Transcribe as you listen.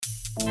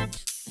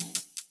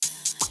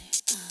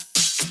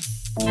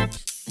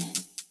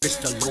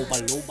Mr. Lova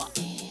Lova,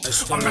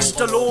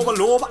 Mr. Lova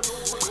Lova,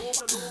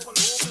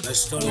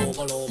 Mr.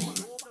 Lova Lova,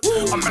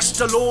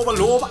 Mr. Lova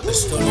Lova.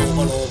 Mr.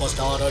 Lova Lova's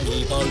not an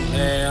evil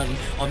man.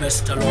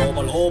 Mr.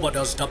 Lova Lova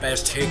does the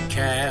best he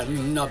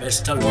can.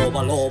 Mr.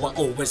 Lova Lova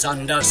always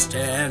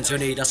understands you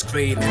need a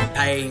screaming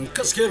pain,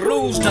 cause he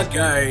rules the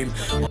game.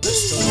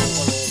 Mr.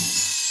 Lova Lova,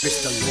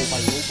 Mr. Lova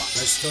Lova,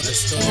 Mr.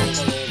 Lova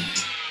Lova,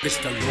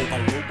 Mr. Lova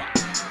Lova,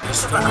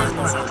 Mr.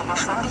 Lova Lova,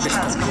 Mr. Lova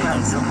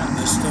Lova,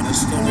 Mr.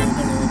 Lova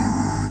Lova,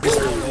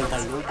 Mr.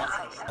 Lova Lova.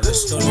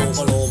 Mr.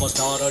 Lova Lova's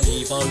not an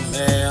evil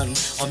man.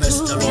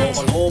 Mr.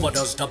 Lova Lova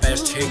does the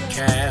best he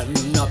can.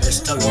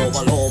 Mr.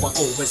 Lova Lova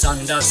always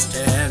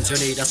understands you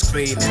need a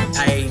screaming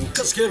pain,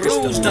 cause he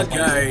rules the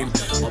game.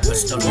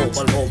 Mr.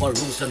 Lova Lova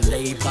rules the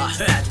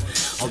neighborhood.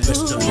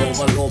 Mr.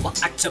 Lova Lova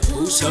acts a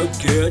fool so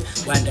good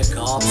when the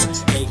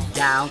cops kick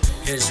down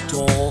his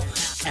door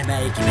and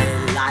make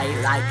him lie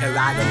like a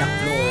rat on the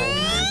floor.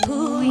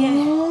 Ooh,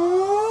 yeah.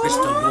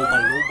 Mr. Lova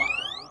Lova,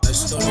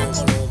 Mr.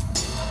 Lova Lova,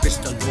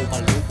 Mr. Lova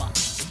Lova,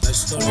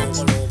 Mr.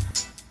 Lova Lova,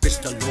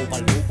 Mr. Lova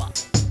Lova,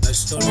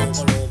 Mr.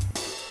 Lova Lova,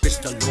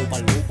 Mr. Lova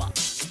Lova,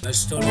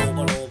 Mr.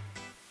 Lova Lova.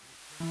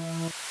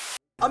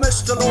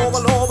 Mr. Lova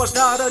Lova's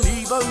not an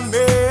evil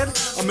man.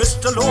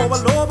 Mr. Lova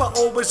Lova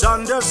always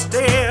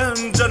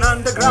understands. An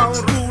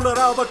underground ruler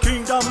of a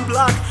kingdom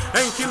block,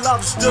 and he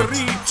loves the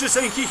riches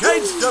and he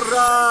hates the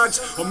rags.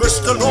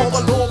 Mr.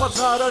 Lova Lova's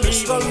not an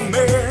evil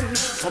man.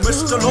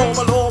 Mr.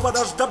 Lova Lova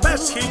does the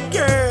best he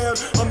can.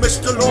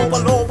 Mr. Lova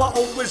Lova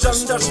always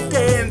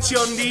understands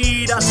you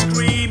need a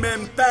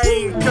screaming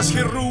pain, cause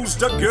he rules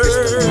the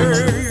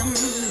game.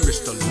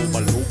 Mr.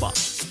 Lova Lova,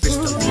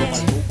 Mr. Lova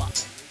Lova,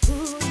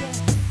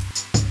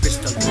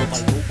 Mr. Lova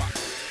Lova,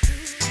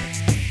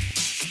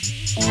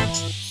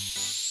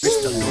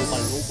 Mr. Lova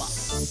Lova.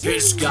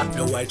 He's got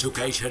no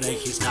education and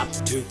he's not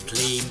too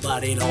clean,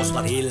 but he knows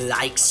what he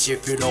likes,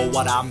 if you know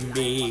what I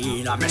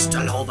mean.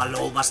 Mr. Lova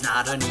Lova's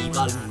not an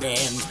evil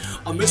man.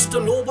 Mr.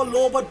 Lova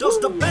Lova does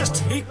the best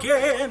he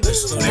can.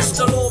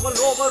 Mr. Lova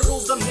Lova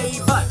rules the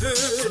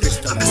neighborhood.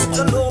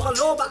 Mr. Lova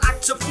Lova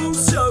acts a fool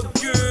so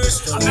good.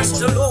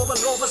 Mr. Lova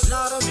Lova's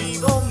not an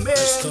evil man.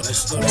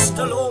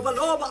 Mr. Lova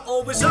Lova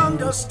always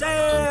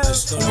understands.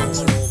 Mr.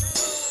 Lova Lova,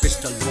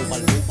 Mr. Lova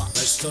Lova,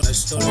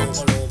 Mr.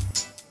 Lova Lova,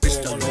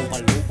 Mr. Lova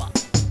Lova,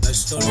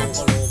 Mr.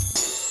 Lova Lova.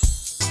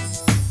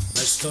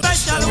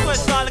 Special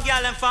request to all the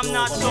girls from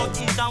north,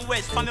 south, east and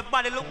west. From your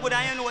body look good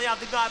and you know you have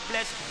the God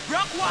bless.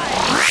 Rock wide.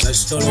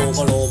 Mr.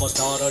 Lova Lova's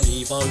not an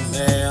evil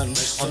man.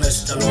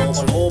 Mr.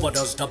 Lova Lova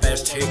does the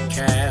best he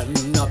can.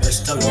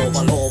 Mr.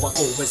 Lova Lova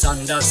always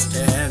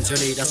understands you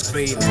need a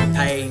screaming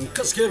pain,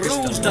 cause he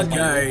rules the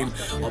game.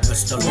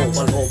 Mr.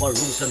 Lova Lova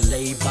rules the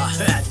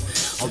neighborhood.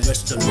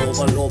 Mr.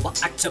 Lova Lova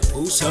acts a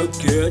fool so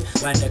good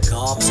when the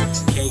cops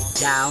kick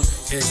down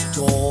his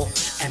door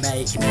and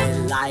make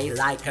him lie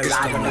like a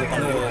rat on the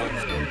floor.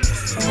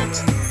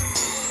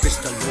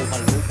 Mr. Lova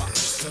Lova,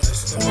 Mr.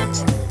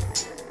 Lova Lova,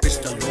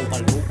 Mr. Lova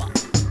Lova,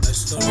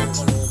 Mr. Lova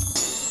Lova,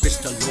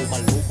 Mr. Lova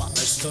Lova,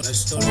 Mr.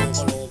 Lova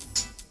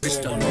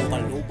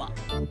Lova,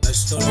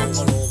 Mr. Lova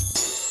Lova,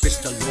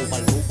 Mr. Lova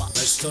Lova,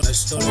 Mr.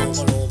 Lova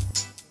Lova,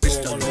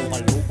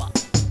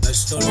 Mr. Lova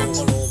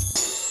Lova,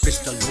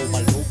 Mr. Lova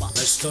Lova,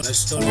 Mr. Lova Lova, Mr.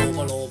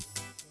 Lova Lova,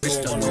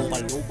 Mr.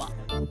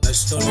 Lova Lova,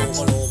 Mr.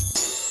 Lova Lova,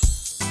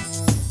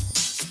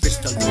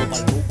 Mr. Lova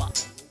Lova,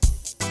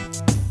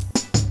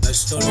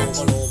 Mr. Lova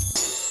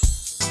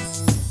Lova,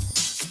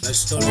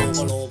 Mr.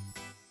 Lova Lova,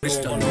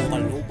 Mr. Lova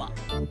Lova.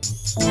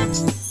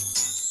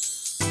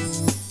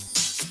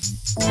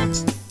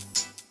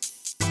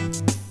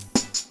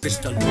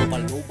 Mr. Lova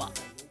Lova,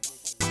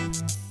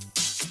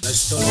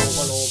 Mr.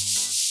 Lova Lova,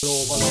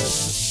 Lova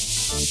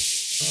Lova.